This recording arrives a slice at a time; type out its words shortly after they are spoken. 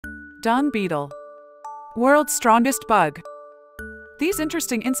Dung beetle. World's strongest bug. These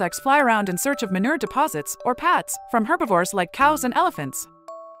interesting insects fly around in search of manure deposits, or pats, from herbivores like cows and elephants.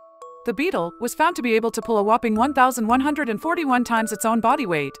 The beetle was found to be able to pull a whopping 1,141 times its own body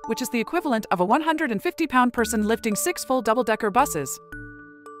weight, which is the equivalent of a 150-pound person lifting 6 full double-decker buses.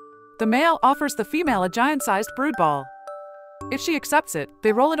 The male offers the female a giant-sized brood ball. If she accepts it,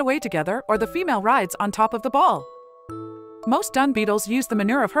 they roll it away together, or the female rides on top of the ball. Most dung beetles use the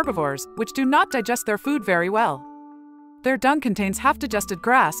manure of herbivores, which do not digest their food very well. Their dung contains half-digested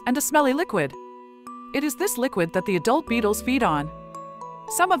grass and a smelly liquid. It is this liquid that the adult beetles feed on.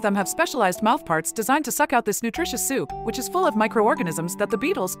 Some of them have specialized mouthparts designed to suck out this nutritious soup, which is full of microorganisms that the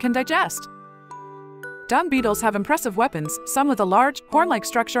beetles can digest. Dung beetles have impressive weapons, some with a large, horn-like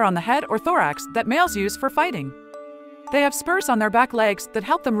structure on the head or thorax that males use for fighting. They have spurs on their back legs that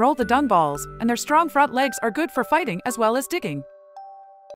help them roll the dung balls, and their strong front legs are good for fighting as well as digging.